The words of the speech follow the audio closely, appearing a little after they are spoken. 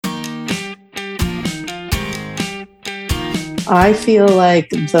I feel like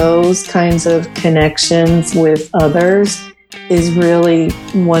those kinds of connections with others is really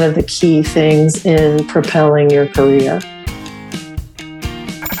one of the key things in propelling your career.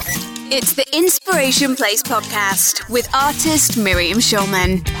 It's the Inspiration Place podcast with artist Miriam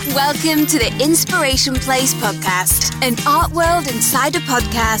Schulman. Welcome to the Inspiration Place podcast, an art world insider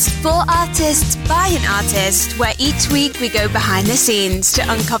podcast for artists by an artist, where each week we go behind the scenes to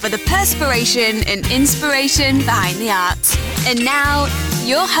uncover the perspiration and inspiration behind the art. And now,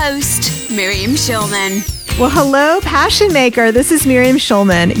 your host, Miriam Schulman. Well, hello, Passion Maker. This is Miriam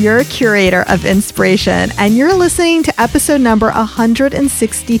Schulman, your curator of inspiration, and you're listening to episode number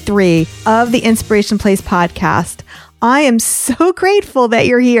 163 of the Inspiration Place podcast. I am so grateful that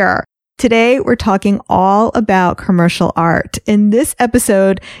you're here. Today, we're talking all about commercial art. In this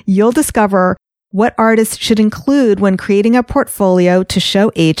episode, you'll discover what artists should include when creating a portfolio to show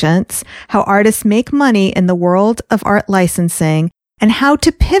agents, how artists make money in the world of art licensing, and how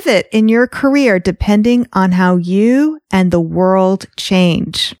to pivot in your career depending on how you and the world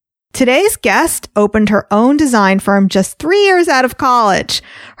change. Today's guest opened her own design firm just 3 years out of college.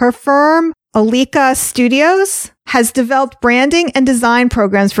 Her firm, Olika Studios, has developed branding and design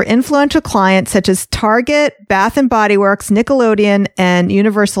programs for influential clients such as Target, Bath & Body Works, Nickelodeon, and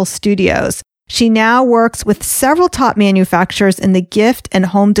Universal Studios. She now works with several top manufacturers in the gift and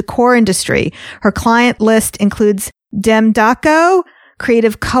home decor industry. Her client list includes Demdaco,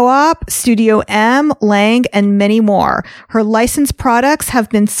 Creative Co-op, Studio M, Lang, and many more. Her licensed products have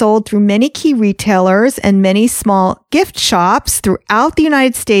been sold through many key retailers and many small gift shops throughout the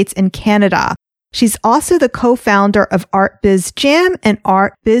United States and Canada. She's also the co-founder of Art Biz Jam and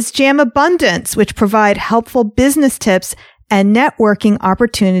Art Biz Jam Abundance, which provide helpful business tips and networking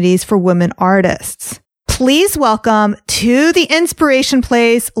opportunities for women artists. Please welcome to the Inspiration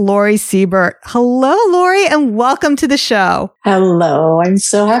Place, Lori Siebert. Hello, Lori, and welcome to the show. Hello. I'm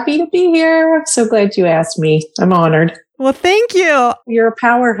so happy to be here. I'm so glad you asked me. I'm honored. Well, thank you. You're a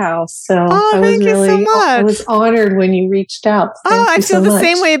powerhouse. So thank you so much. I was honored when you reached out. I feel the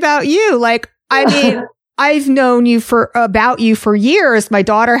same way about you. I've known you for years. My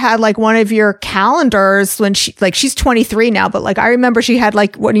daughter had one of your calendars when she's 23 now, but I remember she had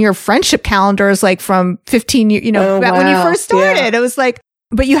one of your friendship calendars from 15 years, when you first started. Yeah. It was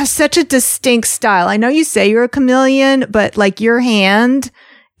but you have such a distinct style. I know you say you're a chameleon, but your hand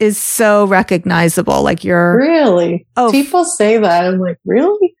is so recognizable. Really? Oh, people say that. I'm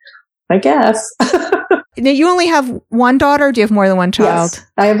really? I guess. Now, you only have one daughter, or do you have more than one child?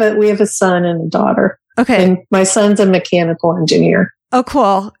 Yes. We have a son and a daughter. Okay. And my son's a mechanical engineer. Oh,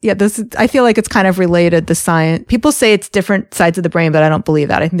 cool. Yeah, I feel like it's kind of related, the science. People say it's different sides of the brain, but I don't believe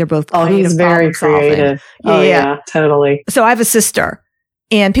that. I think they're both he's very creative. Yeah, totally. So I have a sister,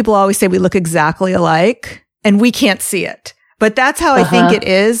 and people always say we look exactly alike, and we can't see it. But that's how I think it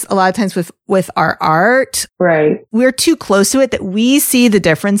is a lot of times with our art. Right. We're too close to it that we see the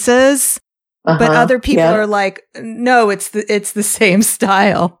differences. But other people are no, it's the same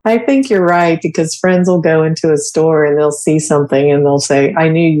style. I think you're right, because friends will go into a store and they'll see something and they'll say, I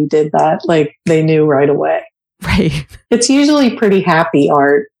knew you did that. They knew right away. Right. It's usually pretty happy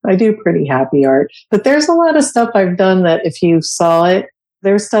art. I do pretty happy art. But there's a lot of stuff I've done that if you saw it,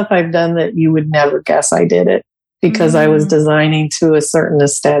 there's stuff I've done that you would never guess I did it because I was designing to a certain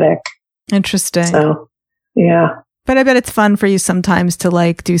aesthetic. Interesting. So, yeah. But I bet it's fun for you sometimes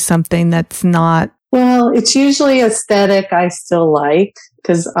to do something that's not. Well, it's usually aesthetic I still like,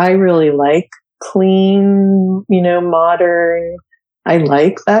 because I really like clean, modern. I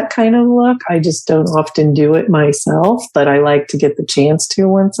like that kind of look. I just don't often do it myself, but I like to get the chance to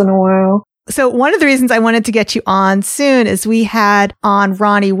once in a while. So one of the reasons I wanted to get you on soon is we had on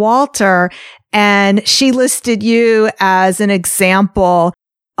Ronnie Walter, and she listed you as an example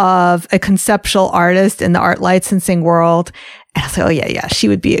of a conceptual artist in the art licensing world. And I was like, yeah, she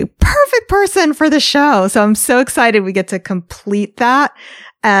would be a perfect person for the show. So I'm so excited we get to complete that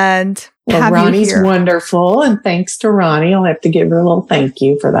and have Ronnie's you here. Wonderful. And thanks to Ronnie, I'll have to give her a little thank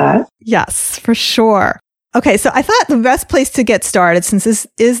you for that. Yes, for sure. Okay. So I thought the best place to get started, since this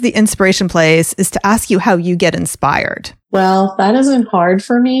is the Inspiration Place, is to ask you how you get inspired. Well, that isn't hard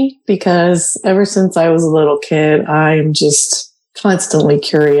for me, because ever since I was a little kid, I'm just constantly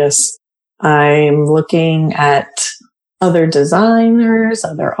curious. I'm looking at other designers,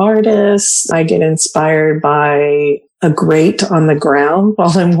 other artists. I get inspired by a grate on the ground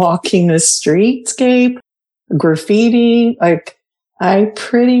while I'm walking the streetscape, graffiti. I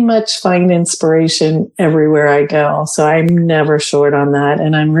pretty much find inspiration everywhere I go. So I'm never short on that.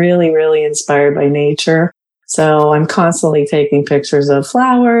 And I'm really, really inspired by nature. So I'm constantly taking pictures of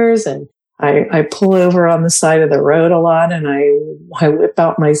flowers, and I pull over on the side of the road a lot, and I whip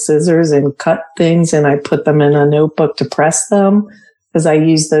out my scissors and cut things, and I put them in a notebook to press them because I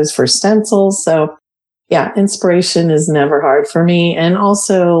use those for stencils. So yeah, inspiration is never hard for me. And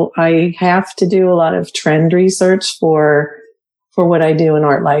also I have to do a lot of trend research for what I do in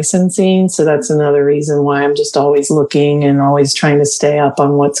art licensing. So that's another reason why I'm just always looking and always trying to stay up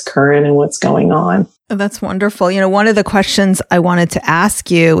on what's current and what's going on. Oh, that's wonderful. One of the questions I wanted to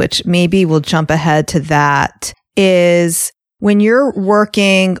ask you, which maybe we'll jump ahead to that, is when you're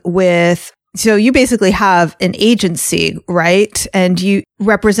working with, so you basically have an agency, right? And you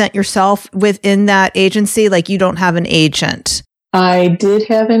represent yourself within that agency, like you don't have an agent. I did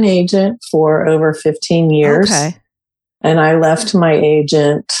have an agent for over 15 years. Okay. And I left my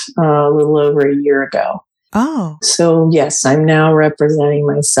agent a little over a year ago. Oh. So yes, I'm now representing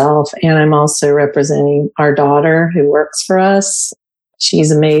myself, and I'm also representing our daughter who works for us.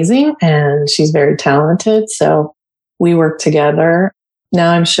 She's amazing and she's very talented. So we work together.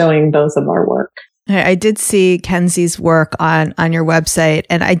 Now I'm showing both of our work. I did see Kenzie's work on your website,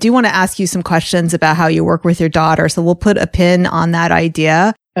 and I do want to ask you some questions about how you work with your daughter. So we'll put a pin on that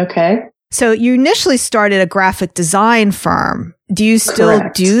idea. Okay. So you initially started a graphic design firm. Do you still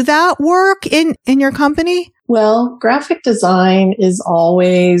Correct. do that work in your company? Well, graphic design is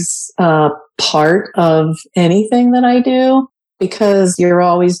always part of anything that I do because you're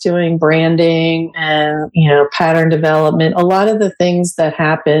always doing branding and, pattern development. A lot of the things that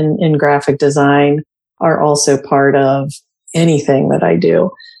happen in graphic design are also part of anything that I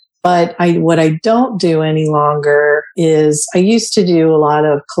do. But what I don't do any longer is I used to do a lot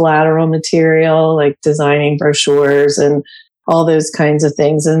of collateral material, like designing brochures and all those kinds of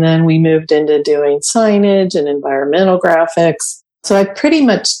things. And then we moved into doing signage and environmental graphics. So I pretty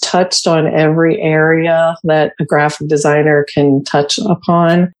much touched on every area that a graphic designer can touch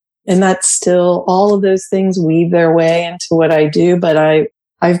upon. And that's still, all of those things weave their way into what I do. But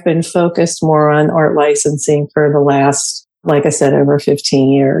I've been focused more on art licensing for the last, like I said, over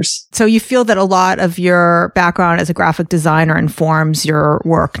 15 years. So you feel that a lot of your background as a graphic designer informs your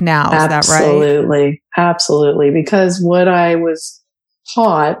work now, is that right? Absolutely. Absolutely. Because what I was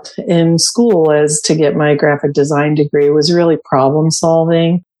taught in school as to get my graphic design degree was really problem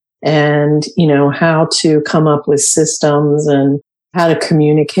solving and, how to come up with systems and how to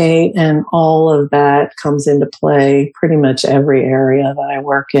communicate. And all of that comes into play pretty much every area that I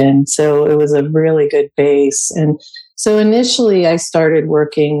work in. So it was a really good base. And so initially I started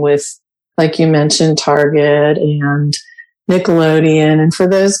working with, like you mentioned, Target and Nickelodeon. And for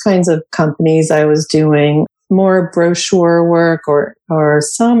those kinds of companies, I was doing more brochure work or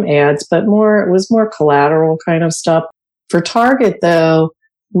some ads, but it was more collateral kind of stuff. For Target, though,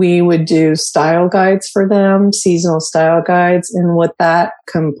 we would do style guides for them, seasonal style guides. And what that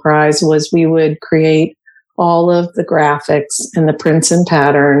comprised was we would create all of the graphics and the prints and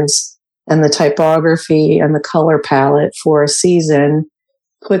patterns and the typography and the color palette for a season,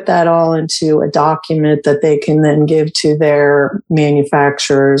 put that all into a document that they can then give to their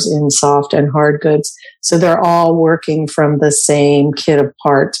manufacturers in soft and hard goods. So they're all working from the same kit of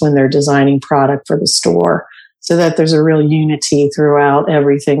parts when they're designing product for the store, so that there's a real unity throughout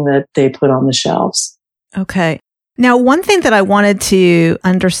everything that they put on the shelves. Okay. Now, one thing that I wanted to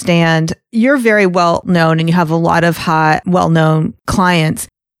understand, you're very well known and you have a lot of well-known clients.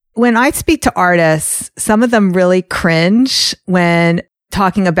 When I speak to artists, some of them really cringe when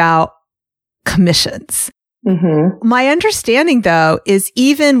talking about commissions. Mm-hmm. My understanding, though, is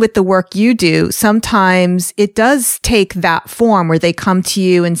even with the work you do, sometimes it does take that form where they come to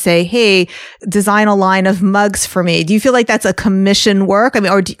you and say, hey, design a line of mugs for me. Do you feel like that's a commission work? I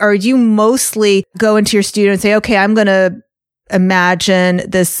mean, or do you mostly go into your studio and say, okay, I'm going to imagine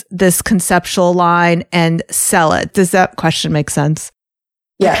this conceptual line and sell it? Does that question make sense?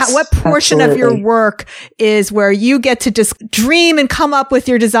 Yes, what portion absolutely. of your work is where you get to just dream and come up with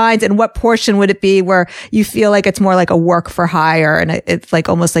your designs, and what portion would it be where you feel like it's more like a work for hire and it's like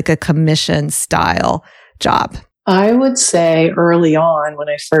almost like a commission style job? I would say early on when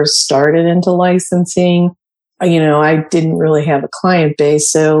I first started into licensing, I didn't really have a client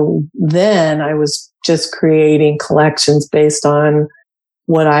base. So then I was just creating collections based on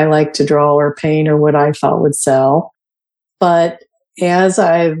what I like to draw or paint or what I thought would sell. But as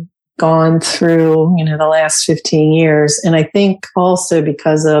I've gone through, the last 15 years, and I think also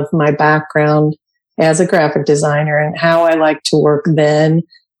because of my background as a graphic designer and how I like to work then,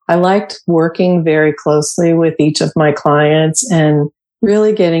 I liked working very closely with each of my clients and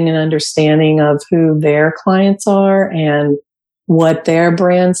really getting an understanding of who their clients are and what their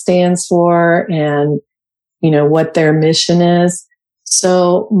brand stands for and, what their mission is.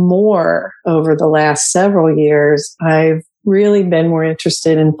 So more over the last several years, I've really been more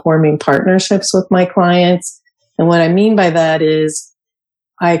interested in forming partnerships with my clients. And what I mean by that is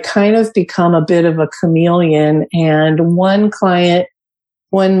I kind of become a bit of a chameleon, and one client,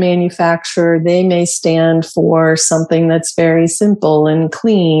 one manufacturer, they may stand for something that's very simple and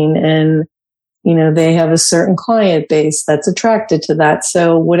clean, and they have a certain client base that's attracted to that.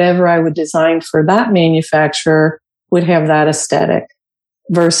 So whatever I would design for that manufacturer would have that aesthetic,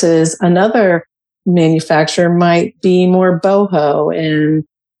 versus another manufacturer might be more boho and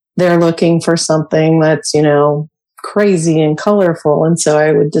they're looking for something that's, crazy and colorful. And so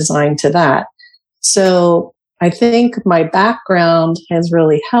I would design to that. So I think my background has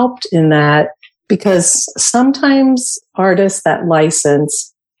really helped in that, because sometimes artists that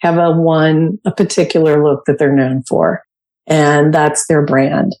license have a particular look that they're known for, and that's their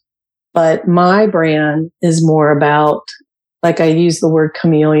brand. But my brand is more about, like, I use the word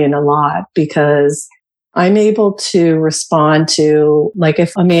chameleon a lot, because I'm able to respond to, like,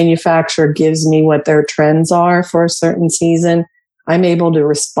 if a manufacturer gives me what their trends are for a certain season, I'm able to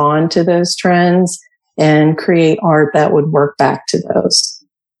respond to those trends and create art that would work back to those.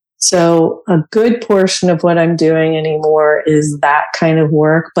 So a good portion of what I'm doing anymore is that kind of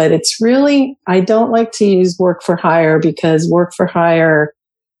work, but it's really, I don't like to use work for hire, because work for hire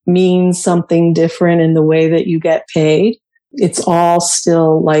means something different in the way that you get paid. It's all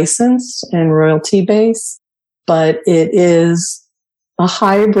still licensed and royalty based, but it is a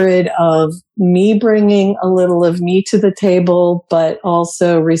hybrid of me bringing a little of me to the table, but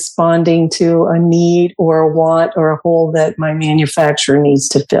also responding to a need or a want or a hole that my manufacturer needs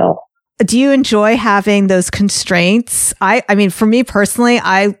to fill. Do you enjoy having those constraints? I mean, for me personally,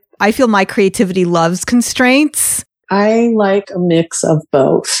 I feel my creativity loves constraints. I like a mix of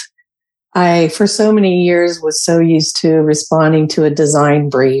both. I, for so many years, was so used to responding to a design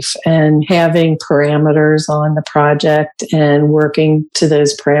brief and having parameters on the project and working to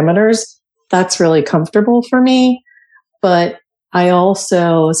those parameters. That's really comfortable for me. But I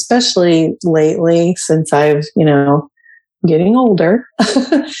also, especially lately, since I've, getting older,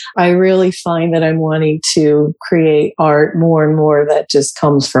 I really find that I'm wanting to create art more and more that just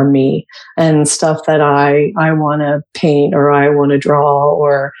comes from me, and stuff that I want to paint or I want to draw,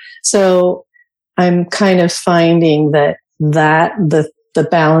 or so I'm kind of finding that the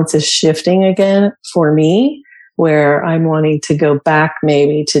balance is shifting again for me, where I'm wanting to go back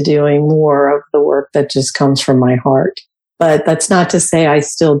maybe to doing more of the work that just comes from my heart. But that's not to say I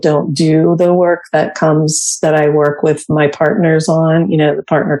still don't do the work that I work with my partners on, the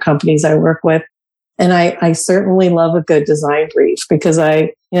partner companies I work with. And I certainly love a good design brief, because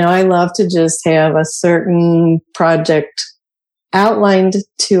I love to just have a certain project outlined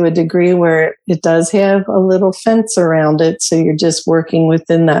to a degree where it does have a little fence around it. So you're just working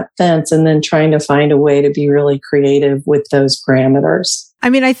within that fence and then trying to find a way to be really creative with those parameters. I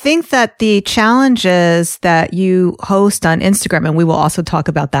mean, I think that the challenges that you host on Instagram, and we will also talk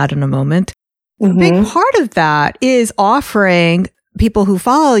about that in a moment, a big part of that is offering people who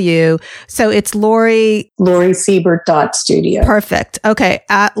follow you. So it's Siebert.studio. Perfect. Okay.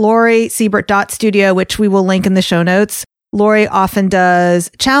 At Siebert.studio, which we will link in the show notes. Lori often does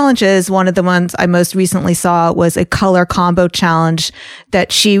challenges. One of the ones I most recently saw was a color combo challenge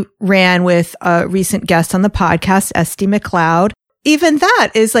that she ran with a recent guest on the podcast, Esty McLeod. Even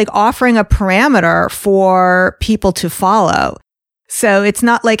that is like offering a parameter for people to follow. So it's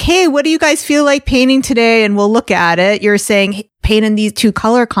not like, hey, what do you guys feel like painting today? And we'll look at it. You're saying, hey, paint in these two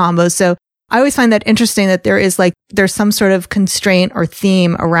color combos. So I always find that interesting that there's some sort of constraint or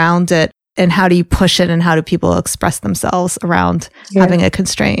theme around it. And how do you push it, and how do people express themselves around having a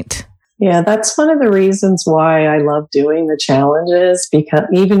constraint? Yeah, that's one of the reasons why I love doing the challenges, because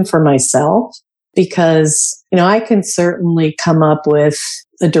even for myself, because, I can certainly come up with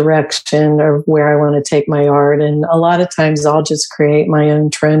a direction of where I want to take my art. And a lot of times I'll just create my own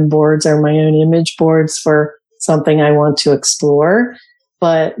trend boards or my own image boards for something I want to explore.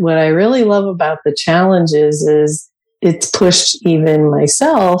 But what I really love about the challenges is it's pushed even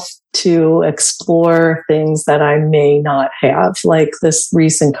myself to explore things that I may not have, like this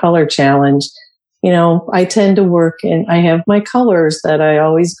recent color challenge. I tend to work and I have my colors that I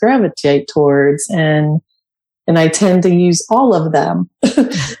always gravitate towards, and I tend to use all of them.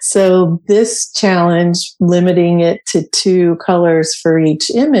 So this challenge, limiting it to 2 colors for each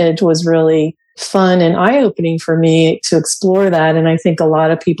image, was really fun and eye-opening for me to explore that. And I think a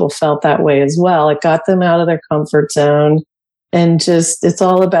lot of people felt that way as well. It got them out of their comfort zone, and just, it's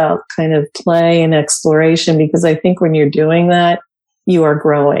all about kind of play and exploration, because I think when you're doing that, you are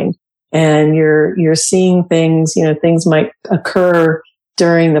growing. and you're seeing things, things might occur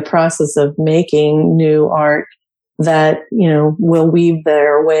during the process of making new art that, will weave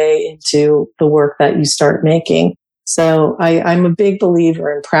their way into the work that you start making. So I'm a big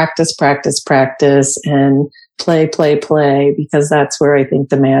believer in practice, practice, practice, and play, play, play, because that's where I think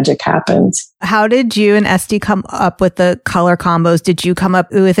the magic happens. How did you and Esty come up with the color combos? Did you come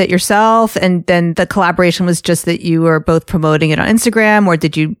up with it yourself? And then the collaboration was just that you were both promoting it on Instagram, or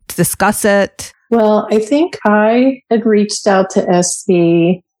did you discuss it? Well, I think I had reached out to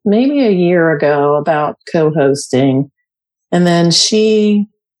Esty maybe a year ago about co-hosting. And then she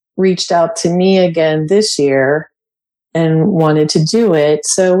reached out to me again this year and wanted to do it.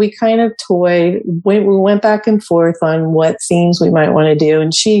 So we kind of toyed, we went back and forth on what themes we might want to do.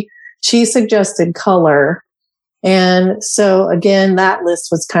 And she suggested color. And so again, that list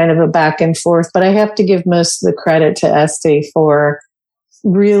was kind of a back and forth, but I have to give most of the credit to Esty for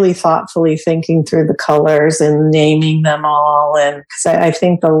really thoughtfully thinking through the colors and naming them all. And cause I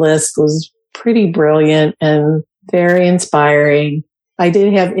think the list was pretty brilliant and very inspiring. I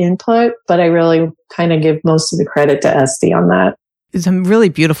did have input, but I really kind of give most of the credit to Esty on that. Some really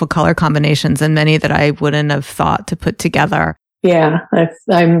beautiful color combinations and many that I wouldn't have thought to put together. Yeah, I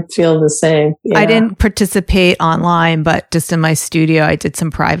feel the same. Yeah. I didn't participate online, but just in my studio, I did some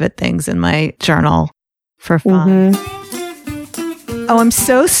private things in my journal for fun. Mm-hmm. Oh, I'm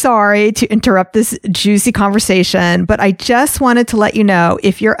so sorry to interrupt this juicy conversation, but I just wanted to let you know,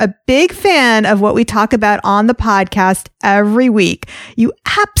 if you're a big fan of what we talk about on the podcast every week, you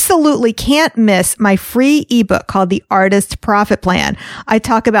absolutely can't miss my free ebook called The Artist Profit Plan. I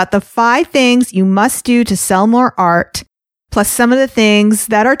talk about the 5 things you must do to sell more art, plus some of the things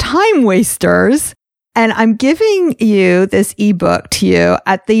that are time wasters. And I'm giving you this ebook to you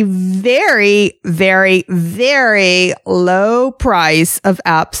at the very, very, very low price of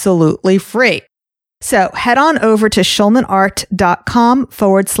absolutely free. So head on over to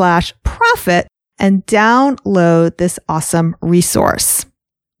schulmanart.com/profit and download this awesome resource.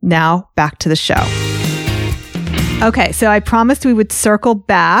 Now back to the show. Okay, so I promised we would circle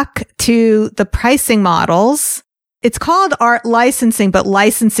back to the pricing models. It's called art licensing, but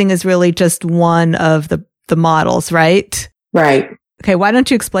licensing is really just one of the models, right? Right. Okay, why don't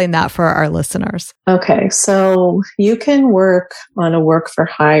you explain that for our listeners? Okay, so you can work on a work for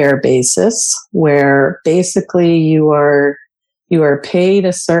hire basis where basically you are paid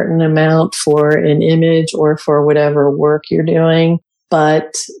a certain amount for an image or for whatever work you're doing,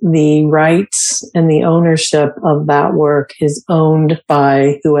 but the rights and the ownership of that work is owned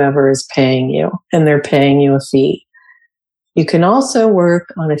by whoever is paying you, and they're paying you a fee. You can also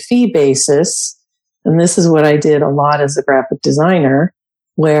work on a fee basis, and this is what I did a lot as a graphic designer,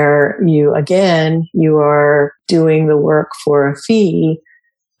 where you are doing the work for a fee,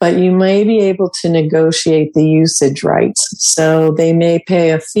 but you may be able to negotiate the usage rights. So they may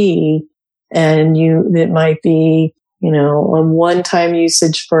pay a fee, and it might be, a one-time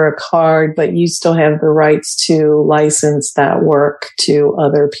usage for a card, but you still have the rights to license that work to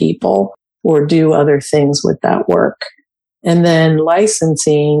other people or do other things with that work. And then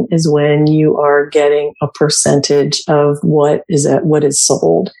licensing is when you are getting a percentage of what is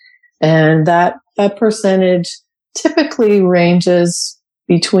sold. And that percentage typically ranges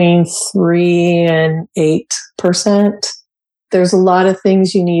between 3 and 8%. There's a lot of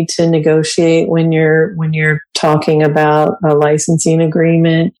things you need to negotiate when you're talking about a licensing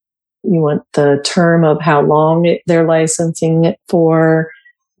agreement. You want the term of how long they're licensing it for,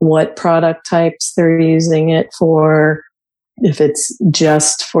 what product types they're using it for, if it's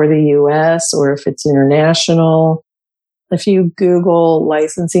just for the US or if it's international. If you Google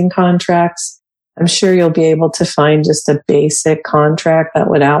licensing contracts, I'm sure you'll be able to find just a basic contract that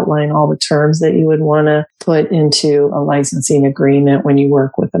would outline all the terms that you would want to put into a licensing agreement when you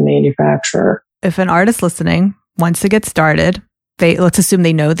work with a manufacturer. If an artist listening wants to get started, let's assume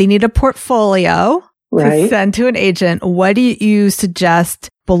they know they need a portfolio to send to an agent. What do you suggest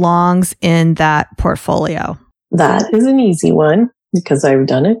belongs in that portfolio? That is an easy one because I've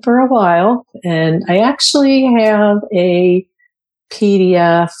done it for a while, and I actually have a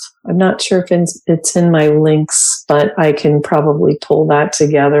PDF. I'm not sure if it's in my links, but I can probably pull that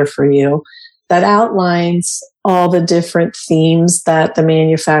together for you. That outlines all the different themes that the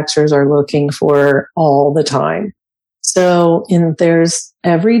manufacturers are looking for all the time. So there's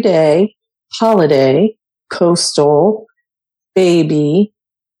everyday, holiday, coastal, baby,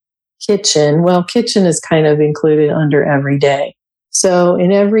 kitchen. Well, kitchen is kind of included under everyday. So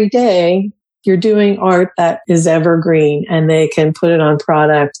in everyday, you're doing art that is evergreen, and they can put it on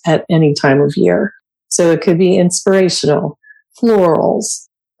product at any time of year. So it could be inspirational, florals,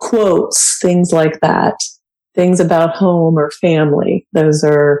 quotes, things like that, things about home or family. Those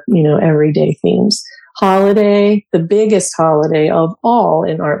are, everyday themes. Holiday, the biggest holiday of all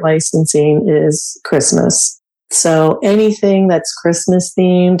in art licensing is Christmas. So anything that's Christmas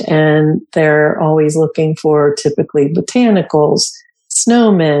themed, and they're always looking for typically botanicals,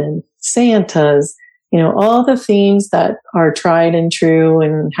 snowmen, Santas, all the themes that are tried and true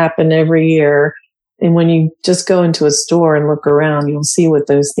and happen every year. And when you just go into a store and look around, you'll see what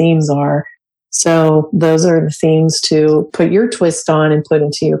those themes are. So those are the themes to put your twist on and put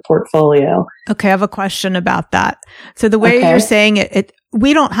into your portfolio. Okay, I have a question about that. So the way you're saying it,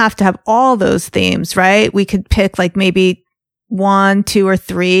 we don't have to have all those themes, right? We could pick like maybe 1, 2, or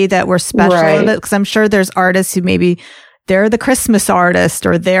 3 that were special. Right. Because I'm sure there's artists who maybe they're the Christmas artist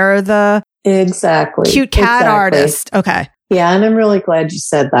or they're the cute cat artist. Okay. Yeah, and I'm really glad you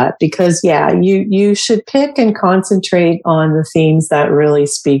said that because, you should pick and concentrate on the themes that really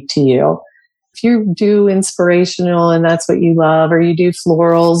speak to you. If you do inspirational and that's what you love, or you do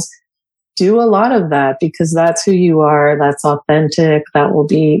florals, do a lot of that because that's who you are. That's authentic.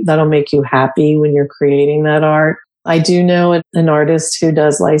 That'll make you happy when you're creating that art. I do know an artist who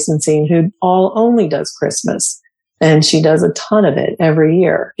does licensing who only does Christmas, and she does a ton of it every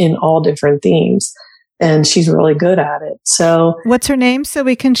year in all different themes. And she's really good at it. So what's her name so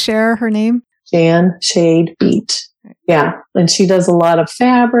we can share her name? Jan Shade Beat. Yeah. And she does a lot of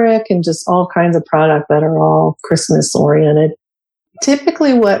fabric and just all kinds of product that are all Christmas oriented.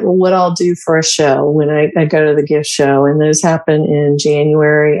 Typically what I'll do for a show when I go to the gift show, and those happen in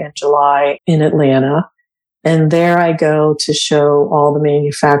January and July in Atlanta. And there I go to show all the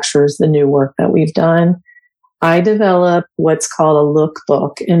manufacturers the new work that we've done. I develop what's called a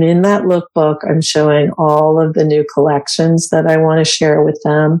lookbook. And in that lookbook, I'm showing all of the new collections that I want to share with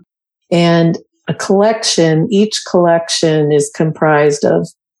them. And each collection is comprised of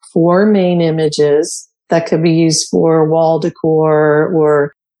 4 main images that could be used for wall decor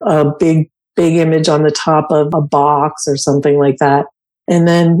or a big image on the top of a box or something like that. And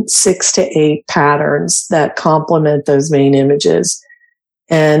then 6 to 8 patterns that complement those main images.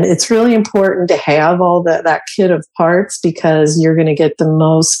 And it's really important to have all that kit of parts because you're going to get the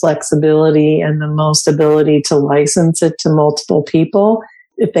most flexibility and the most ability to license it to multiple people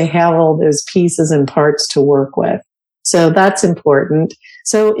if they have all those pieces and parts to work with. So that's important.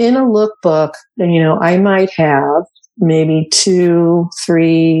 So in a lookbook, I might have maybe 2,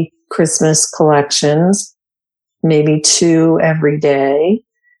 3 Christmas collections, maybe 2 every day.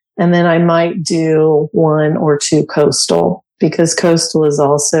 And then I might do 1 or 2 coastal. Because coastal is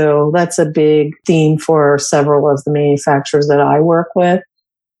that's a big theme for several of the manufacturers that I work with.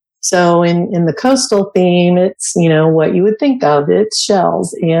 So in the coastal theme, it's, what you would think of. It's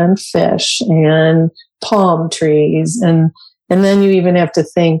shells and fish and palm trees. And then you even have to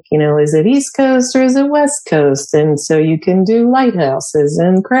think, is it East Coast or is it West Coast? And so you can do lighthouses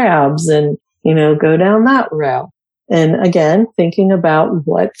and crabs and, go down that route. And again, thinking about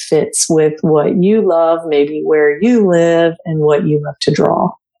what fits with what you love, maybe where you live and what you love to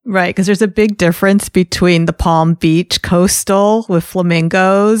draw. Right. Because there's a big difference between the Palm Beach coastal with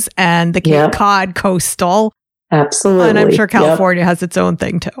flamingos and the Cape Cod coastal. Absolutely. And I'm sure California has its own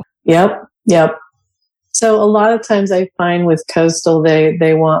thing too. Yep. So a lot of times I find with coastal,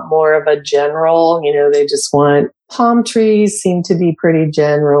 they want more of a general, they just want palm trees seem to be pretty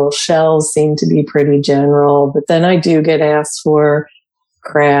general. Shells seem to be pretty general. But then I do get asked for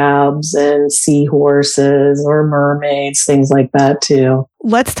crabs and seahorses or mermaids, things like that too.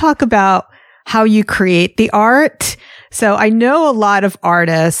 Let's talk about how you create the art. So I know a lot of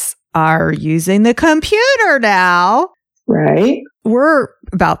artists are using the computer now. Right. We're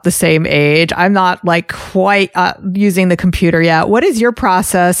about the same age. I'm not like quite using the computer yet. What is your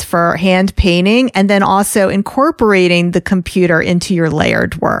process for hand painting and then also incorporating the computer into your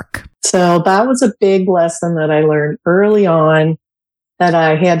layered work? So that was a big lesson that I learned early on that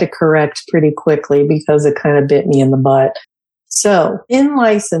I had to correct pretty quickly because it kind of bit me in the butt. So in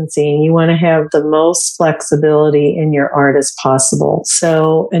licensing, you want to have the most flexibility in your art as possible.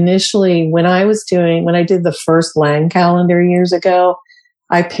 So initially, when I did the first Lang calendar years ago,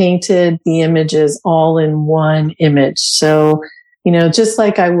 I painted the images all in one image. So, just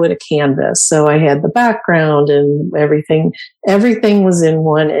like I would a canvas. So I had the background and everything was in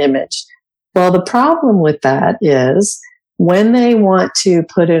one image. Well, the problem with that is when they want to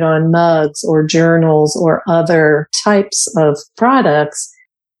put it on mugs or journals or other types of products,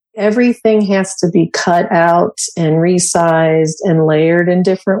 everything has to be cut out and resized and layered in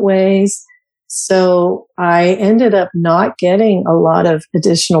different ways. So I ended up not getting a lot of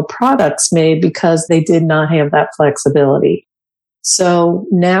additional products made because they did not have that flexibility. So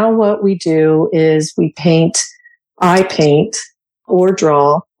now what we do is I paint or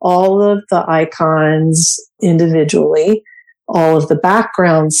draw all of the icons individually, all of the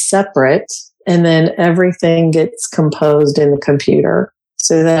backgrounds separate, and then everything gets composed in the computer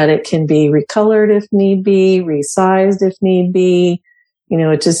so that it can be recolored if need be, resized if need be.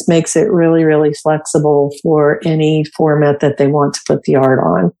 It just makes it really, really flexible for any format that they want to put the art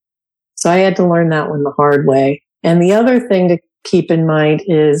on. So I had to learn that one the hard way. And the other thing to keep in mind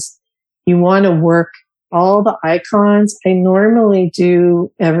is you want to work all the icons. I normally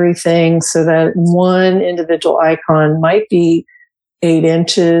do everything so that one individual icon might be 8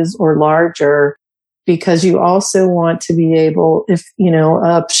 inches or larger, because you also want to be able, if,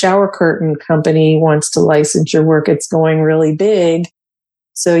 a shower curtain company wants to license your work, it's going really big.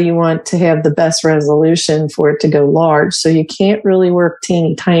 So you want to have the best resolution for it to go large. So you can't really work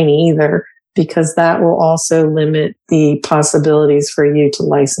teeny tiny either, because that will also limit the possibilities for you to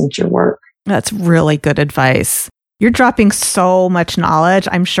license your work. That's really good advice. You're dropping so much knowledge.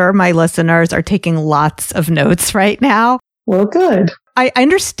 I'm sure my listeners are taking lots of notes right now. Well, good. I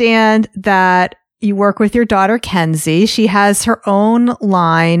understand that you work with your daughter, Kenzie. She has her own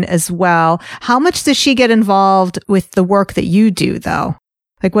line as well. How much does she get involved with the work that you do, though?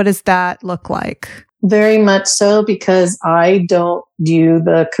 Like, what does that look like? Very much so, because I don't do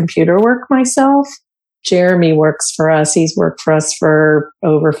the computer work myself. Jeremy works for us. He's worked for us for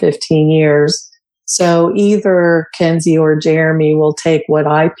over 15 years. So either Kenzie or Jeremy will take what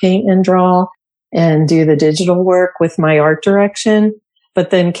I paint and draw and do the digital work with my art direction. But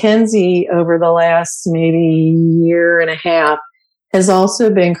then Kenzie, over the last maybe year and a half, has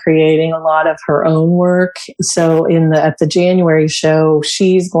also been creating a lot of her own work. So at the January show,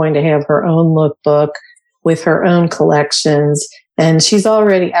 she's going to have her own lookbook with her own collections. And she's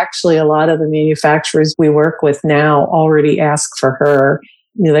already, actually, a lot of the manufacturers we work with now already ask for her.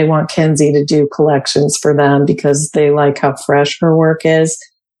 They want Kenzie to do collections for them because they like how fresh her work is.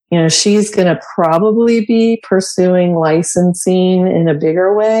 She's going to probably be pursuing licensing in a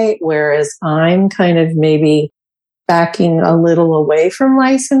bigger way, whereas I'm kind of maybe backing a little away from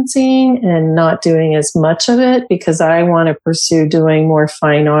licensing and not doing as much of it, because I want to pursue doing more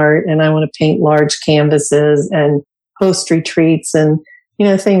fine art, and I want to paint large canvases and host retreats and,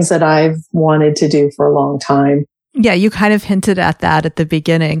 things that I've wanted to do for a long time. Yeah, you kind of hinted at that at the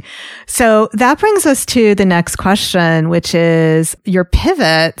beginning. So that brings us to the next question, which is your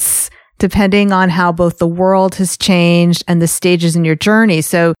pivots, depending on how both the world has changed and the stages in your journey.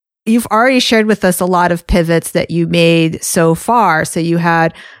 So you've already shared with us a lot of pivots that you made so far. So you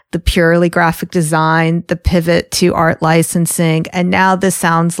had the purely graphic design, the pivot to art licensing, and now this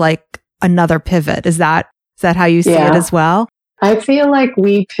sounds like another pivot. Is that how you see it as well? I feel like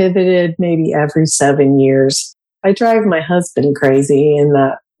we pivoted maybe every 7 years. I drive my husband crazy in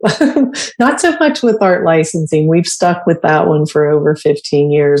that. Not so much with art licensing. We've stuck with that one for over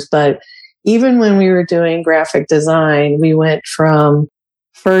 15 years. But even when we were doing graphic design, we went from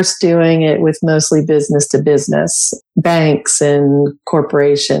first doing it with mostly business to business, banks and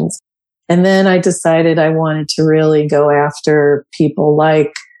corporations. And then I decided I wanted to really go after people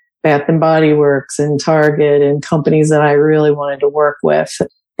like Bath and Body Works and Target and companies that I really wanted to work with.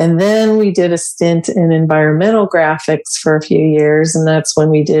 And then we did a stint in environmental graphics for a few years. And that's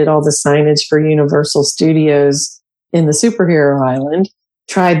when we did all the signage for Universal Studios in the Superhero Island.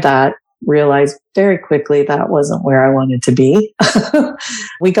 Tried that, realized very quickly that wasn't where I wanted to be.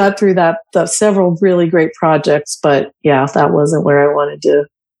 We got through the several really great projects, but yeah, that wasn't where I wanted to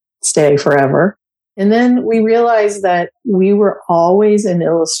stay forever. And then we realized that we were always an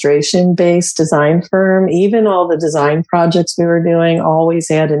illustration-based design firm. Even all the design projects we were doing always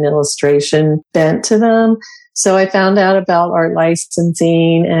had an illustration bent to them. So I found out about art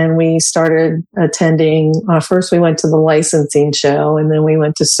licensing, and we started attending. First, we went to the licensing show, and then we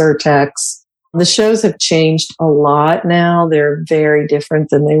went to Surtex. The shows have changed a lot now. They're very different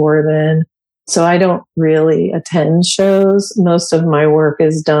than they were then. So I don't really attend shows. Most of my work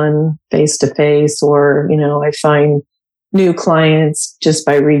is done face to face, or, I find new clients just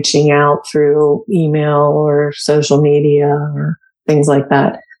by reaching out through email or social media or things like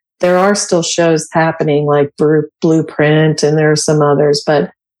that. There are still shows happening like Blueprint, and there are some others,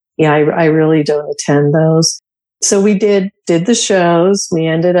 but yeah, I really don't attend those. So we did the shows. We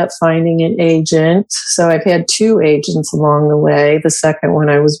ended up finding an agent. So I've had 2 agents along the way. The second one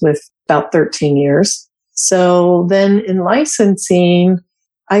I was with about 13 years. So then in licensing,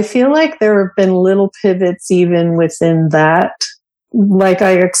 I feel like there have been little pivots even within that. Like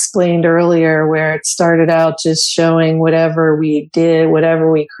I explained earlier, where it started out just showing whatever we did,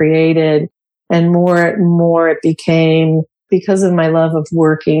 whatever we created, and more it became because of my love of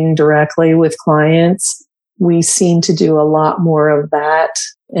working directly with clients, we seem to do a lot more of that.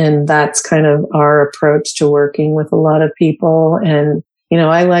 And that's kind of our approach to working with a lot of people. And,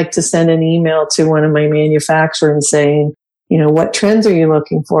 I like to send an email to one of my manufacturers saying, what trends are you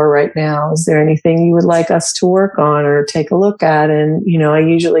looking for right now? Is there anything you would like us to work on or take a look at? And, I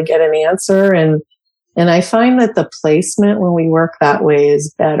usually get an answer. And I find that the placement when we work that way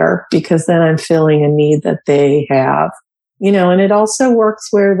is better because then I'm filling a need that they have, and it also works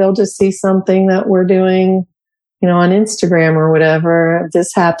where they'll just see something that we're doing, on Instagram or whatever.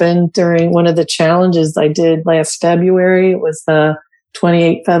 This happened during one of the challenges I did last February. It was the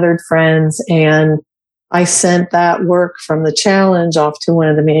 28 Feathered Friends. And I sent that work from the challenge off to one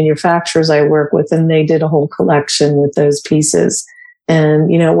of the manufacturers I work with, and they did a whole collection with those pieces.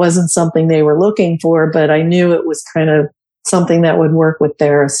 And, it wasn't something they were looking for, but I knew it was kind of something that would work with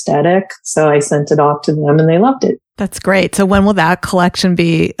their aesthetic. So I sent it off to them and they loved it. That's great. So when will that collection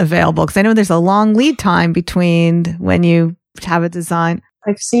be available? Because I know there's a long lead time between when you have a design.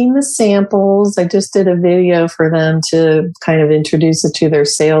 I've seen the samples. I just did a video for them to kind of introduce it to their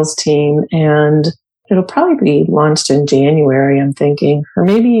sales team. And it'll probably be launched in January, I'm thinking, or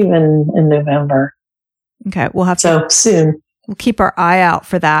maybe even in November. Okay. We'll have to. So soon. We'll keep our eye out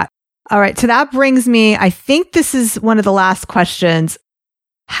for that. All right. So that brings me, I think this is one of the last questions.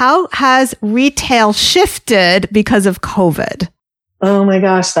 How has retail shifted because of COVID? Oh my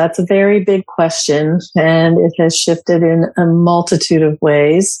gosh, that's a very big question. And it has shifted in a multitude of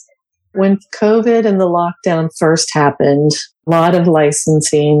ways. When COVID and the lockdown first happened, a lot of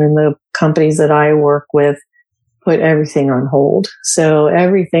licensing and the companies that I work with put everything on hold. So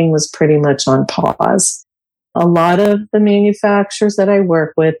everything was pretty much on pause. A lot of the manufacturers that I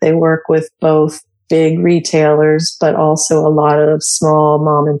work with, they work with both big retailers, but also a lot of small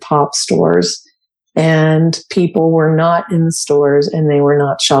mom and pop stores. And people were not in the stores and they were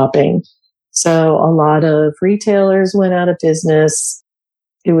not shopping. So a lot of retailers went out of business.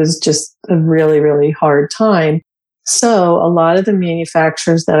 It was just a really, really hard time. So a lot of the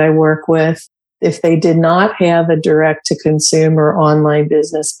manufacturers that I work with, if they did not have a direct to consumer online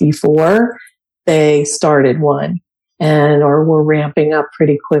business before, they started one or were ramping up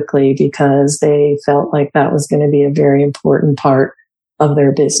pretty quickly because they felt like that was going to be a very important part of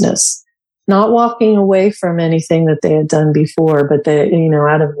their business. Not walking away from anything that they had done before, but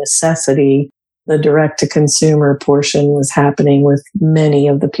out of necessity, the direct to consumer portion was happening with many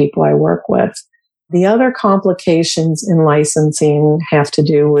of the people I work with. The other complications in licensing have to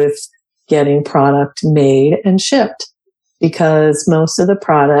do with getting product made and shipped, because most of the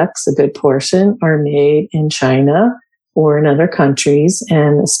products, a good portion, are made in China or in other countries.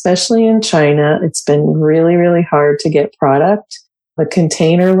 And especially in China, it's been really, really hard to get product. The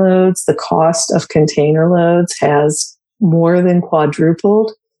container loads, the cost of container loads has more than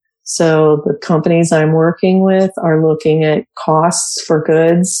quadrupled. So the companies I'm working with are looking at costs for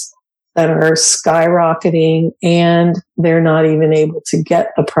goods that are skyrocketing, and they're not even able to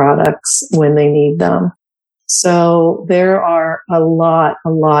get the products when they need them. So there are a lot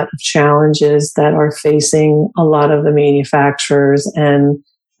of challenges that are facing a lot of the manufacturers, and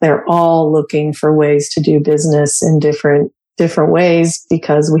they're all looking for ways to do business in different ways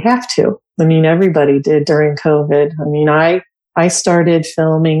because we have to. I mean, everybody did during COVID. I mean, I started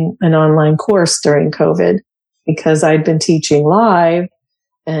filming an online course during COVID because I'd been teaching live,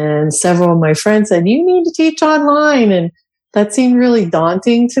 and several of my friends said, you need to teach online. And that seemed really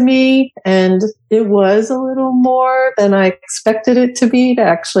daunting to me. And it was a little more than I expected it to be to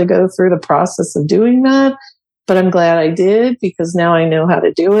actually go through the process of doing that. But I'm glad I did because now I know how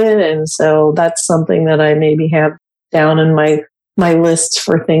to do it. And so that's something that I maybe have down in my list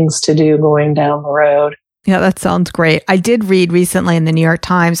for things to do going down the road. Yeah, that sounds great. I did read recently in the New York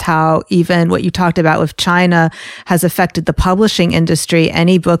Times how even what you talked about with China has affected the publishing industry.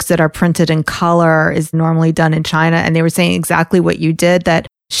 Any books that are printed in color is normally done in China. And they were saying exactly what you did, that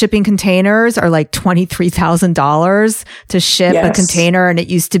shipping containers are like $23,000 to ship a container. And it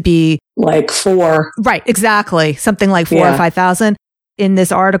used to be like $4,000. Right, exactly. Something like $4,000 or $5,000. In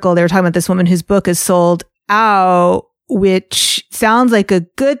this article, they were talking about this woman whose book is sold out, which sounds like a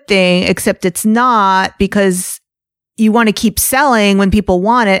good thing, except it's not, because you want to keep selling when people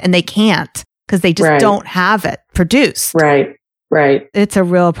want it and they can't because they just don't have it produced. Right. It's a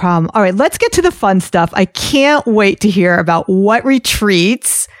real problem. All right, let's get to the fun stuff. I can't wait to hear about what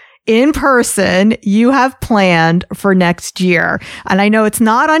retreats in person you have planned for next year. And I know it's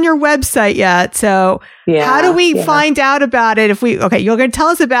not on your website yet. So how do we find out about it? You're going to tell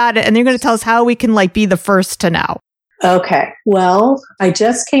us about it and you're going to tell us how we can be the first to know. Okay. Well, I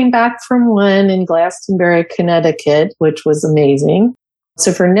just came back from one in Glastonbury, Connecticut, which was amazing.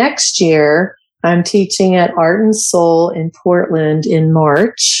 So for next year, I'm teaching at Art and Soul in Portland in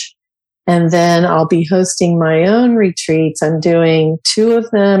March. And then I'll be hosting my own retreats. I'm doing 2 of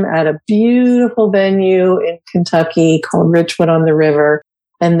them at a beautiful venue in Kentucky called Richwood on the River.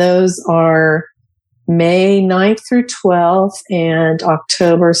 And those are May 9th through 12th and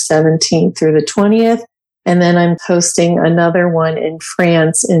October 17th through the 20th. And then I'm hosting another one in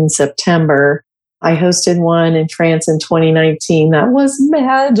France in September. I hosted one in France in 2019. That was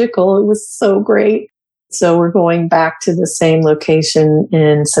magical. It was so great. So we're going back to the same location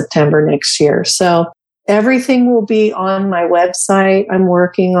in September next year. So everything will be on my website. I'm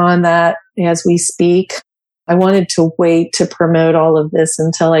working on that as we speak. I wanted to wait to promote all of this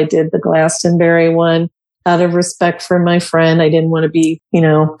until I did the Glastonbury one. Out of respect for my friend, I didn't want to be,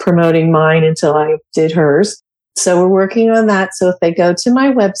 promoting mine until I did hers. So we're working on that. So if they go to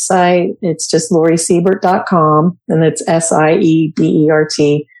my website, it's just LoriSiebert.com, and it's Siebert.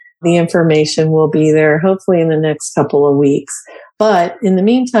 The information will be there hopefully in the next couple of weeks. But in the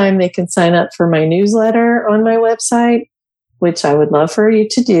meantime, they can sign up for my newsletter on my website, which I would love for you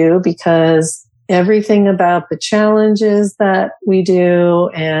to do, because everything about the challenges that we do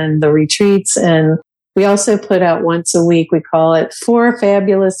and the retreats, and we also put out once a week, we call it 4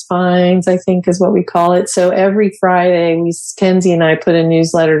 Fabulous Finds, I think is what we call it. So every Friday, Kenzie and I put a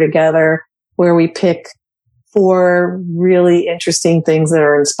newsletter together where we pick 4 really interesting things that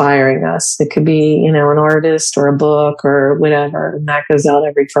are inspiring us. It could be, an artist or a book or whatever. And that goes out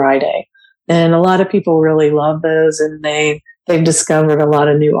every Friday. And a lot of people really love those, and they've discovered a lot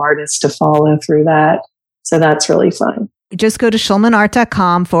of new artists to follow through that. So that's really fun. Just go to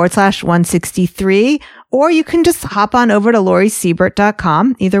schulmanart.com/163, or you can just hop on over to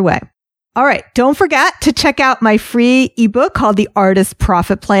LoriSiebert.com. Either way. All right. Don't forget to check out my free ebook called The Artist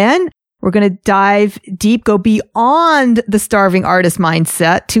Profit Plan. We're going to dive deep, go beyond the starving artist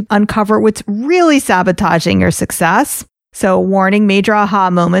mindset to uncover what's really sabotaging your success. So warning, major aha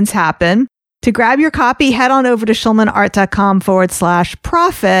moments happen. To grab your copy, head on over to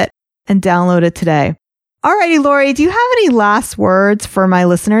schulmanart.com/profit and download it today. Alrighty, Lori, do you have any last words for my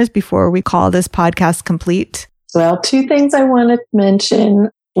listeners before we call this podcast complete? Well, 2 things I want to mention.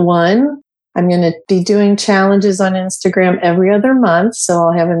 One, I'm going to be doing challenges on Instagram every other month. So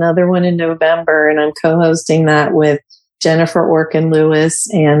I'll have another one in November, and I'm co-hosting that with Jennifer Orkin-Lewis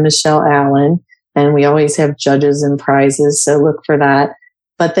and Michelle Allen. And we always have judges and prizes. So look for that.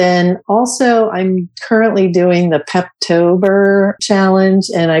 But then also I'm currently doing the Peptober challenge,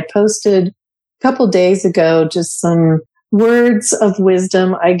 and I posted a couple days ago just some words of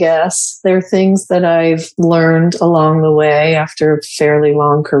wisdom, I guess. They're things that I've learned along the way after a fairly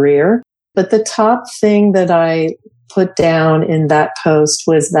long career. But the top thing that I put down in that post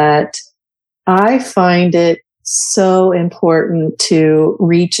was that I find it so important to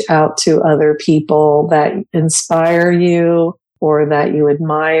reach out to other people that inspire you or that you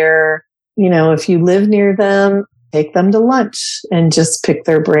admire. If you live near them, take them to lunch and just pick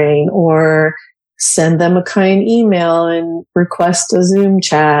their brain, or send them a kind email and request a Zoom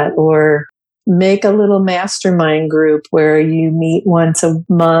chat, or make a little mastermind group where you meet once a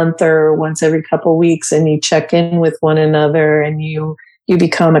month or once every couple of weeks and you check in with one another, and you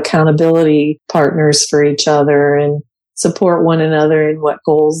become accountability partners for each other and support one another in what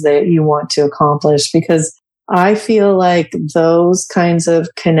goals that you want to accomplish. Because I feel like those kinds of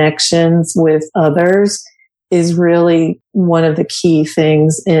connections with others is really one of the key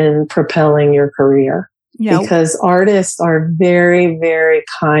things in propelling your career. Yep. Because artists are very, very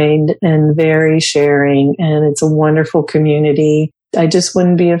kind and very sharing, and it's a wonderful community. I just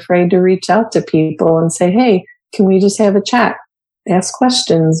wouldn't be afraid to reach out to people and say, hey, can we just have a chat, ask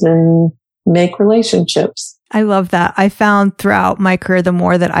questions, and make relationships? I love that. I found throughout my career, the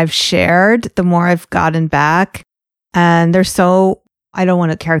more that I've shared, the more I've gotten back. And I don't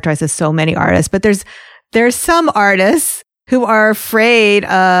want to characterize as so many artists, but there's some artists who are afraid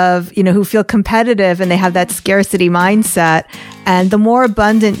of, who feel competitive and they have that scarcity mindset. And the more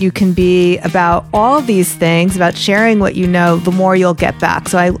abundant you can be about all of these things, about sharing what you know, the more you'll get back.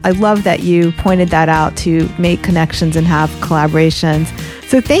 So I love that you pointed that out, to make connections and have collaborations.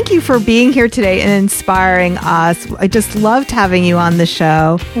 So thank you for being here today and inspiring us. I just loved having you on the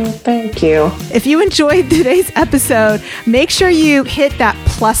show. Well, thank you. If you enjoyed today's episode, make sure you hit that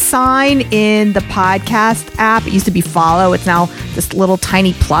plus sign in the podcast app. It used to be follow. It's now this little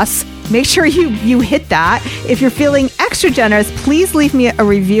tiny plus. Make sure you hit that. If you're feeling extra generous, please leave me a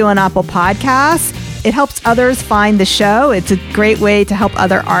review on Apple Podcasts. It helps others find the show. It's a great way to help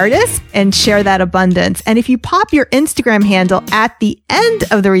other artists and share that abundance. And if you pop your Instagram handle at the end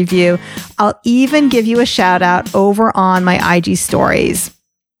of the review, I'll even give you a shout out over on my IG stories.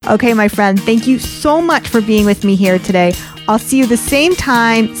 Okay, my friend, thank you so much for being with me here today. I'll see you the same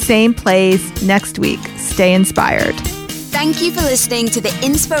time, same place next week. Stay inspired. Thank you for listening to the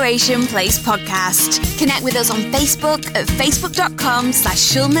Inspiration Place podcast. Connect with us on Facebook at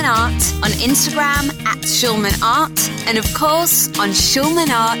facebook.com/SchulmanArt, on Instagram @SchulmanArt, and of course on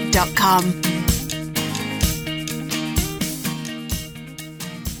schulmanart.com.